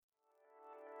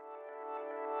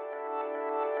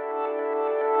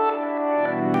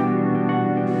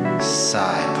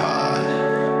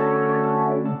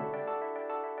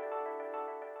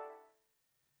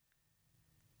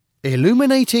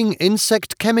Illuminating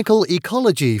Insect Chemical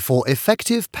Ecology for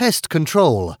Effective Pest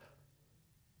Control.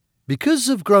 Because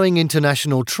of growing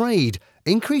international trade,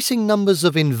 increasing numbers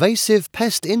of invasive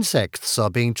pest insects are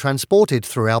being transported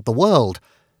throughout the world.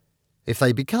 If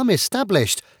they become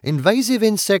established, invasive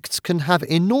insects can have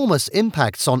enormous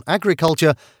impacts on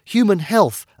agriculture, human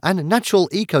health, and natural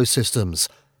ecosystems.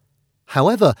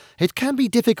 However, it can be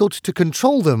difficult to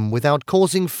control them without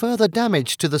causing further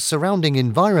damage to the surrounding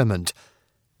environment.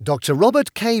 Dr.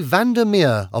 Robert K. van der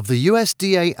Meer of the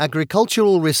USDA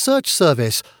Agricultural Research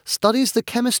Service studies the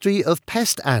chemistry of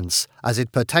pest ants as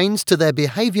it pertains to their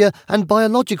behavior and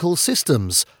biological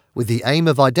systems, with the aim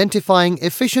of identifying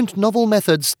efficient novel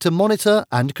methods to monitor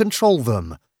and control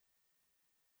them.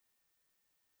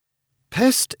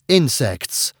 Pest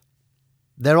insects.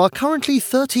 There are currently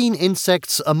 13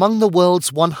 insects among the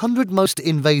world's 100 most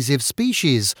invasive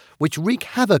species, which wreak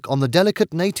havoc on the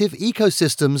delicate native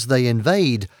ecosystems they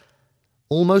invade.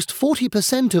 Almost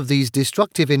 40% of these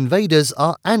destructive invaders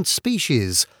are ant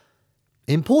species.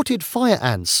 Imported fire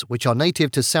ants, which are native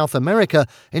to South America,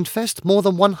 infest more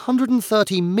than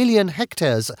 130 million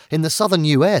hectares in the southern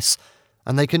US,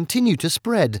 and they continue to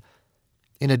spread.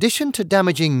 In addition to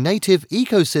damaging native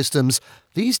ecosystems,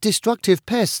 these destructive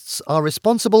pests are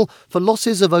responsible for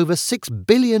losses of over $6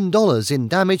 billion in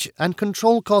damage and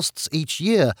control costs each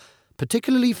year,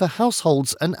 particularly for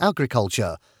households and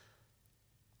agriculture.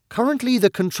 Currently, the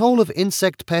control of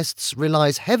insect pests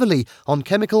relies heavily on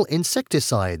chemical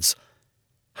insecticides.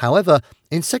 However,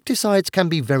 insecticides can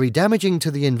be very damaging to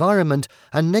the environment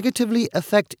and negatively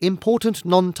affect important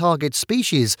non-target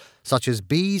species, such as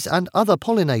bees and other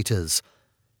pollinators.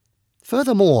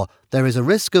 Furthermore, there is a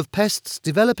risk of pests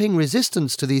developing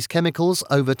resistance to these chemicals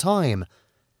over time.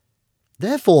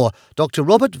 Therefore, Dr.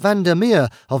 Robert van der Meer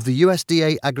of the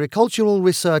USDA Agricultural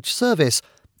Research Service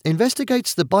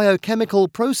investigates the biochemical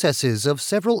processes of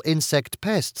several insect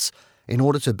pests in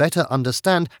order to better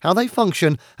understand how they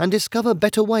function and discover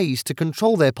better ways to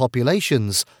control their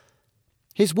populations.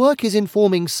 His work is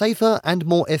informing safer and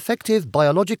more effective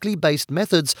biologically based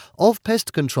methods of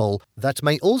pest control that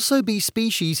may also be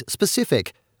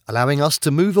species-specific, allowing us to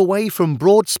move away from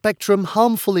broad-spectrum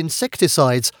harmful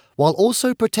insecticides while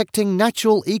also protecting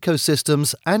natural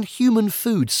ecosystems and human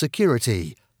food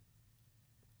security.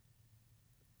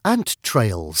 Ant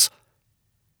trails.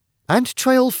 Ant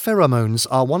trail pheromones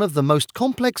are one of the most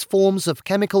complex forms of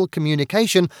chemical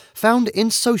communication found in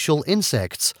social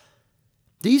insects.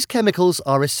 These chemicals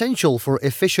are essential for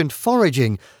efficient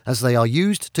foraging as they are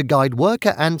used to guide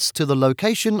worker ants to the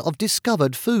location of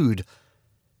discovered food.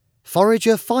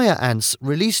 Forager fire ants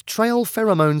release trail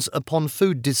pheromones upon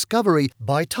food discovery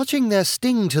by touching their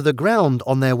sting to the ground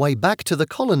on their way back to the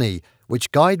colony,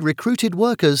 which guide recruited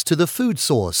workers to the food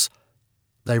source.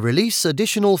 They release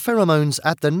additional pheromones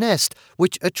at the nest,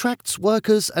 which attracts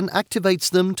workers and activates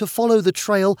them to follow the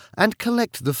trail and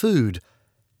collect the food.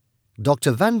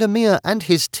 Dr. van der Meer and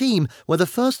his team were the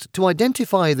first to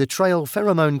identify the trail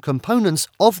pheromone components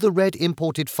of the red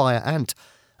imported fire ant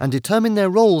and determine their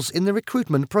roles in the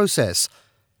recruitment process.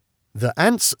 The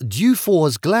ant's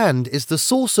Dufour's gland is the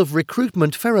source of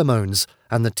recruitment pheromones,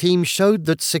 and the team showed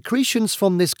that secretions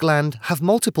from this gland have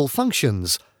multiple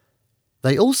functions.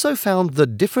 They also found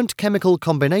that different chemical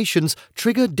combinations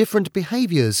trigger different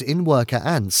behaviors in worker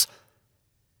ants.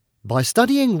 By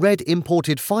studying red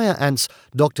imported fire ants,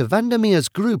 Dr. van der Meer's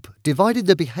group divided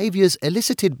the behaviors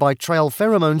elicited by trail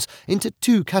pheromones into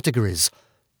two categories.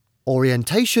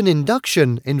 Orientation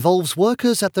induction involves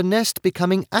workers at the nest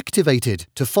becoming activated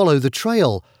to follow the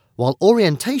trail, while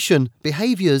orientation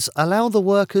behaviors allow the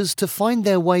workers to find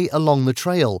their way along the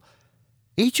trail.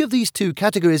 Each of these two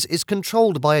categories is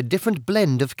controlled by a different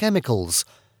blend of chemicals.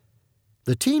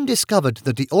 The team discovered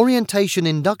that the orientation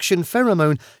induction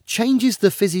pheromone changes the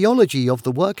physiology of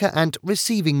the worker ant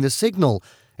receiving the signal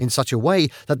in such a way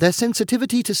that their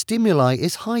sensitivity to stimuli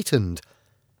is heightened.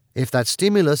 If that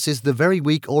stimulus is the very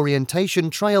weak orientation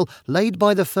trail laid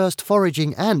by the first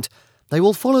foraging ant, they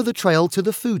will follow the trail to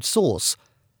the food source.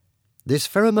 This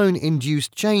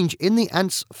pheromone-induced change in the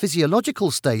ant's physiological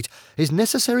state is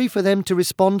necessary for them to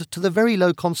respond to the very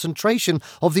low concentration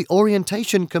of the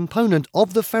orientation component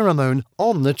of the pheromone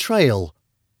on the trail.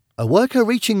 A worker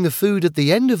reaching the food at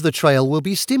the end of the trail will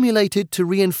be stimulated to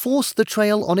reinforce the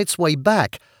trail on its way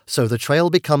back, so the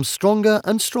trail becomes stronger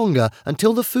and stronger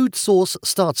until the food source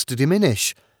starts to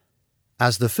diminish.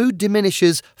 As the food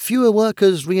diminishes, fewer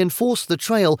workers reinforce the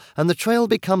trail and the trail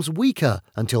becomes weaker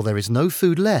until there is no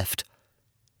food left.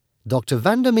 Dr.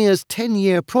 van der Meer's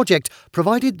 10-year project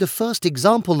provided the first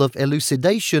example of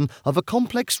elucidation of a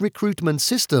complex recruitment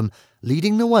system,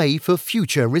 leading the way for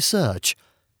future research.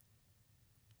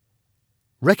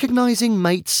 Recognizing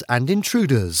mates and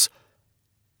intruders.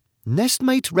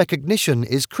 Nestmate recognition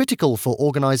is critical for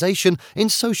organization in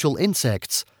social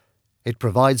insects. It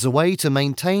provides a way to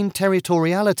maintain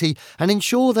territoriality and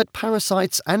ensure that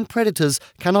parasites and predators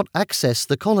cannot access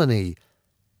the colony.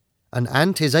 An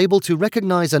ant is able to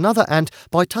recognize another ant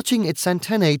by touching its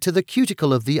antennae to the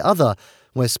cuticle of the other,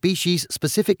 where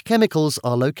species-specific chemicals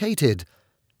are located.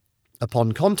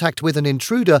 Upon contact with an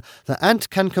intruder, the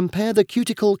ant can compare the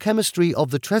cuticle chemistry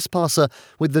of the trespasser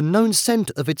with the known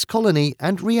scent of its colony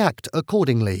and react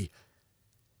accordingly.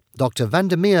 Dr.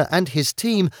 Vandermeer and his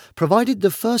team provided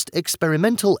the first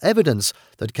experimental evidence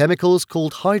that chemicals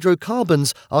called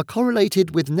hydrocarbons are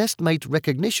correlated with nestmate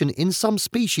recognition in some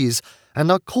species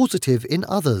and are causative in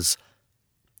others.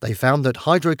 They found that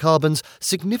hydrocarbons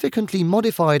significantly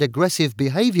modified aggressive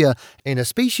behavior in a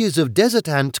species of desert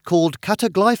ant called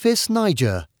Cataglyphis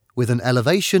niger, with an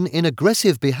elevation in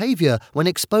aggressive behavior when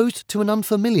exposed to an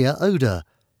unfamiliar odor.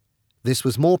 This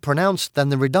was more pronounced than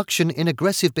the reduction in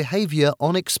aggressive behavior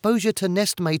on exposure to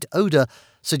nestmate odor,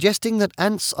 suggesting that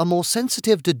ants are more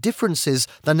sensitive to differences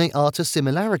than they are to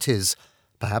similarities,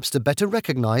 perhaps to better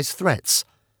recognize threats.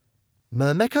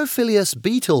 Myrmecophilus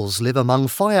beetles live among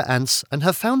fire ants and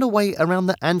have found a way around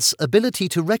the ants' ability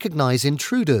to recognize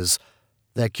intruders.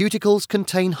 Their cuticles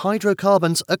contain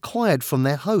hydrocarbons acquired from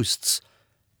their hosts.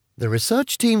 The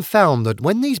research team found that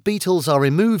when these beetles are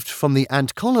removed from the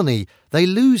ant colony, they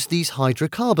lose these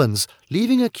hydrocarbons,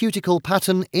 leaving a cuticle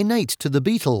pattern innate to the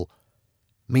beetle.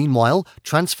 Meanwhile,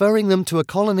 transferring them to a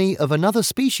colony of another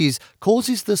species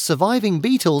causes the surviving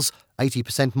beetles,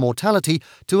 80% mortality,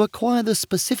 to acquire the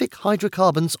specific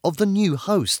hydrocarbons of the new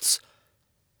hosts.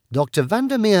 Dr.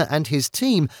 Vandermeer and his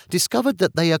team discovered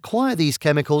that they acquire these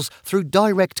chemicals through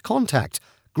direct contact,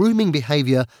 grooming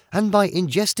behavior, and by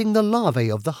ingesting the larvae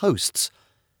of the hosts.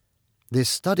 This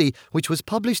study, which was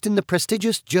published in the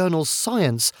prestigious journal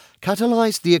Science,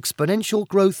 catalyzed the exponential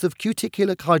growth of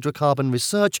cuticular hydrocarbon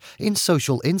research in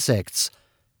social insects.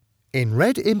 In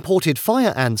red imported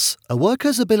fire ants, a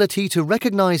worker's ability to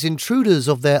recognize intruders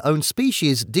of their own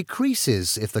species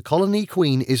decreases if the colony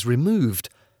queen is removed.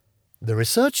 The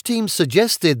research team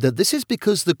suggested that this is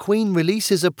because the queen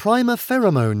releases a primer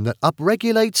pheromone that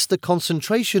upregulates the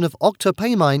concentration of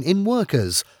octopamine in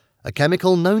workers, a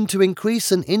chemical known to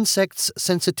increase an insect's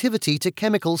sensitivity to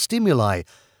chemical stimuli,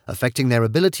 affecting their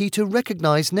ability to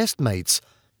recognize nestmates.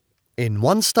 In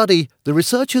one study, the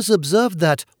researchers observed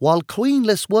that, while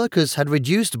queenless workers had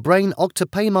reduced brain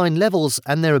octopamine levels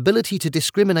and their ability to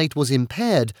discriminate was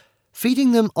impaired,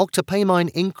 feeding them octopamine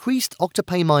increased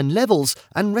octopamine levels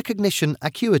and recognition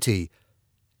acuity.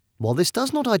 While this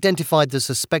does not identify the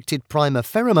suspected primer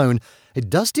pheromone,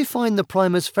 it does define the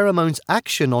primer's pheromone's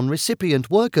action on recipient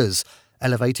workers,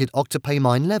 elevated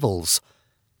octopamine levels.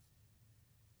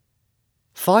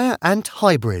 Fire ant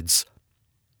hybrids.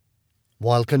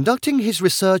 While conducting his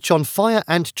research on fire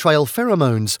ant trail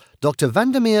pheromones, Dr.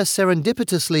 Vandermeer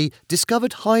serendipitously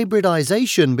discovered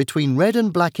hybridization between red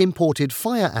and black imported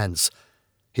fire ants.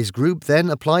 His group then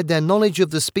applied their knowledge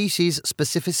of the species'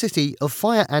 specificity of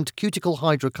fire ant cuticle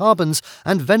hydrocarbons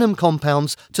and venom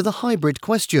compounds to the hybrid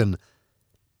question.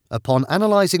 Upon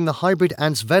analyzing the hybrid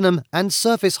ant's venom and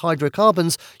surface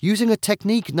hydrocarbons using a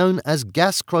technique known as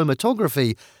gas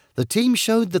chromatography, the team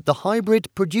showed that the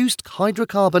hybrid produced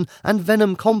hydrocarbon and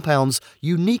venom compounds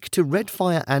unique to red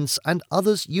fire ants and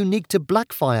others unique to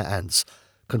black fire ants,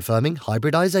 confirming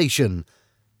hybridization.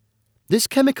 This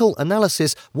chemical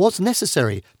analysis was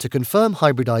necessary to confirm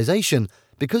hybridization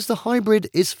because the hybrid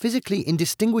is physically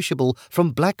indistinguishable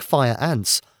from black fire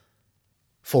ants.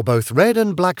 For both red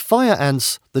and black fire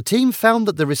ants, the team found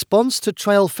that the response to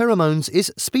trail pheromones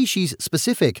is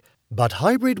species-specific, but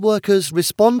hybrid workers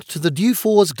respond to the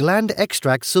Dufour's gland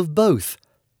extracts of both.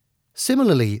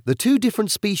 Similarly, the two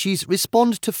different species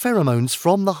respond to pheromones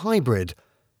from the hybrid.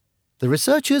 The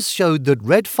researchers showed that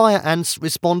red fire ants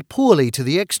respond poorly to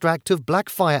the extract of black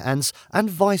fire ants and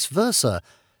vice versa,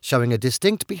 showing a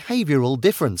distinct behavioral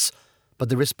difference. But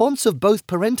the response of both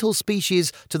parental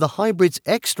species to the hybrid's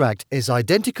extract is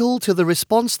identical to the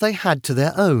response they had to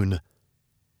their own.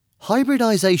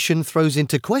 Hybridization throws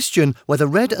into question whether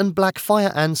red and black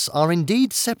fire ants are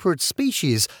indeed separate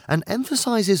species and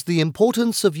emphasizes the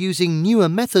importance of using newer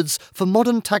methods for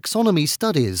modern taxonomy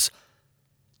studies.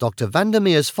 Dr.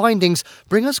 Vandermeer's findings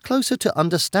bring us closer to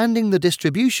understanding the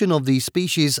distribution of these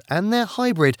species and their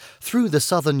hybrid through the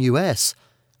southern US.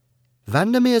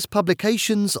 Vandermeer's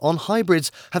publications on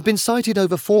hybrids have been cited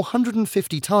over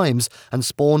 450 times and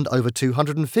spawned over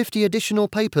 250 additional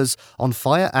papers on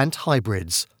fire ant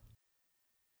hybrids.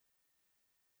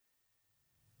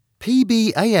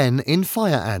 PBAN in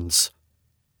fire ants.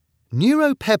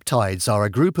 Neuropeptides are a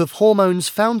group of hormones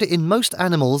found in most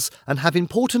animals and have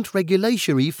important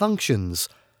regulatory functions.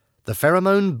 The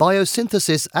pheromone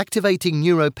biosynthesis activating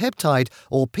neuropeptide,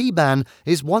 or PBAN,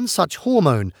 is one such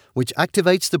hormone which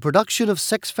activates the production of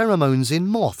sex pheromones in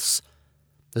moths.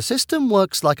 The system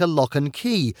works like a lock and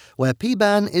key, where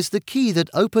PBAN is the key that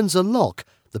opens a lock,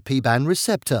 the PBAN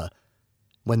receptor.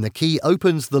 When the key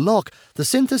opens the lock, the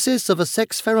synthesis of a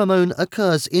sex pheromone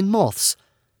occurs in moths.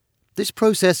 This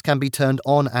process can be turned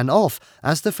on and off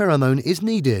as the pheromone is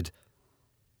needed.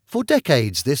 For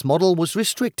decades, this model was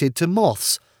restricted to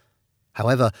moths.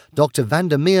 However, Dr. van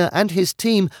der Meer and his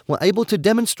team were able to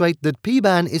demonstrate that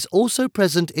PBAN is also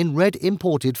present in red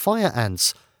imported fire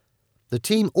ants. The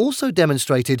team also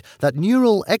demonstrated that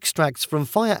neural extracts from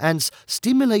fire ants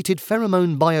stimulated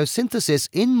pheromone biosynthesis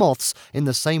in moths in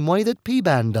the same way that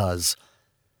PBAN does.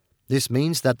 This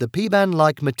means that the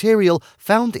PBAN-like material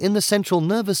found in the central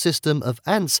nervous system of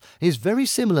ants is very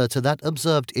similar to that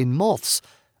observed in moths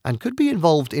and could be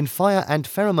involved in fire ant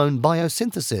pheromone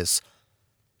biosynthesis.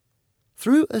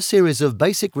 Through a series of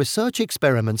basic research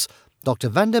experiments, Dr.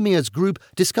 van der Meer's group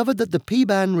discovered that the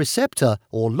PBAN receptor,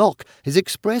 or lock, is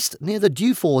expressed near the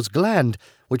Dufour's gland,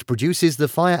 which produces the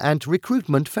fire ant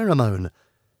recruitment pheromone.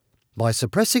 By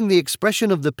suppressing the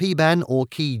expression of the PBAN or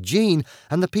key gene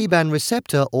and the PBAN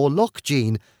receptor or lock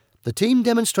gene, the team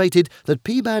demonstrated that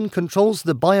PBAN controls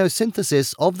the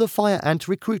biosynthesis of the fire ant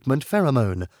recruitment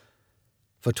pheromone.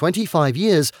 For 25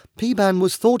 years, PBAN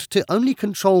was thought to only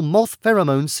control moth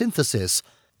pheromone synthesis.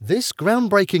 This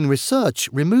groundbreaking research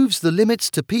removes the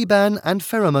limits to PBAN and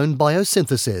pheromone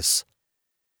biosynthesis.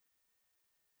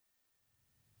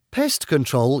 Pest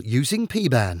control using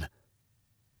PBAN.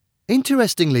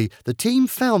 Interestingly, the team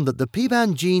found that the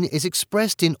PBAN gene is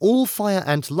expressed in all fire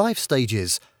ant life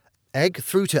stages, egg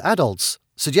through to adults,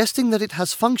 suggesting that it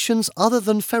has functions other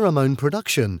than pheromone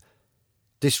production.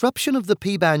 Disruption of the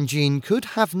PBAN gene could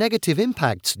have negative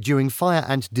impacts during fire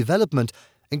ant development,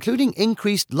 including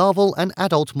increased larval and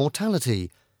adult mortality.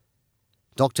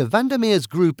 Dr. van der Meer's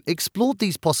group explored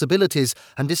these possibilities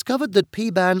and discovered that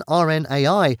PBAN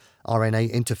RNAi,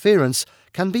 RNA interference,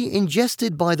 can be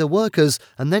ingested by the workers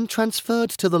and then transferred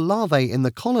to the larvae in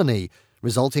the colony,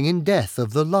 resulting in death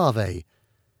of the larvae.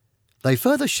 They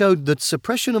further showed that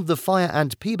suppression of the fire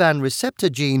ant PBAN receptor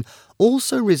gene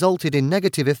also resulted in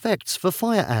negative effects for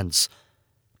fire ants.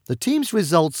 The team's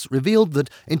results revealed that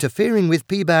interfering with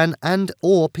PBAN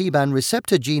and/or PBAN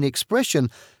receptor gene expression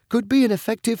could be an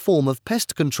effective form of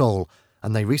pest control,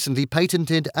 and they recently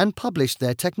patented and published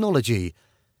their technology.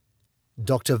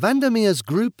 Dr. van der Meer's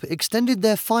group extended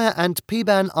their fire ant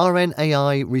PBAN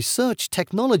RNAi research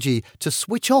technology to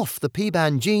switch off the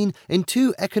PBAN gene in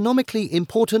two economically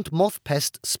important moth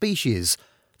pest species,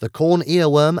 the corn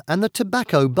earworm and the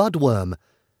tobacco budworm.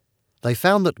 They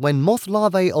found that when moth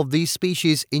larvae of these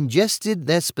species ingested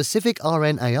their specific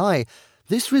RNAi,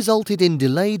 this resulted in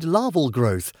delayed larval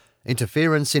growth,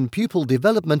 interference in pupal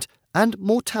development, and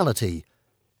mortality.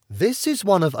 This is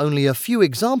one of only a few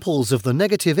examples of the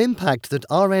negative impact that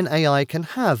RNAi can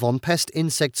have on pest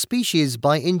insect species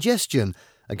by ingestion,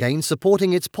 again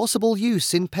supporting its possible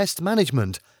use in pest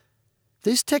management.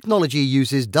 This technology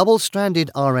uses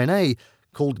double-stranded RNA,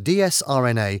 called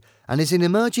dsRNA, and is an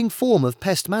emerging form of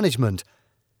pest management.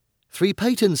 3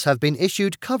 patents have been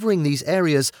issued covering these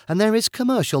areas, and there is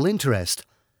commercial interest.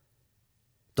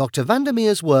 Dr. van der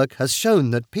Meer's work has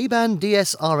shown that PBAN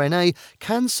dsRNA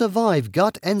can survive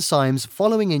gut enzymes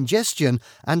following ingestion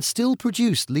and still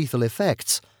produce lethal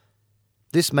effects.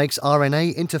 This makes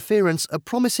RNA interference a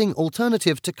promising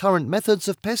alternative to current methods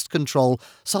of pest control,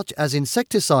 such as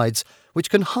insecticides, which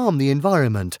can harm the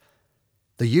environment.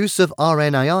 The use of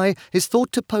RNAi is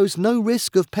thought to pose no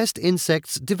risk of pest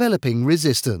insects developing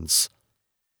resistance.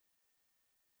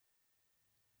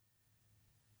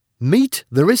 Meet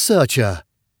the researcher.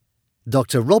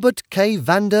 Dr. Robert K.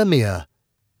 van der Meer,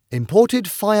 Imported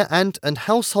Fire Ant and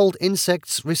Household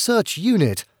Insects Research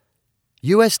Unit,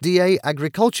 USDA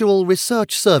Agricultural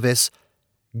Research Service,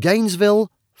 Gainesville,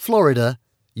 Florida,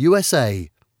 USA.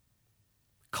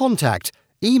 Contact: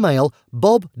 email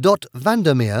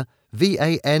bob.vandermeer,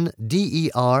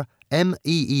 vandermeer,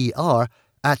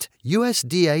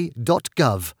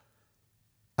 @usda.gov,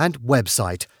 and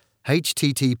website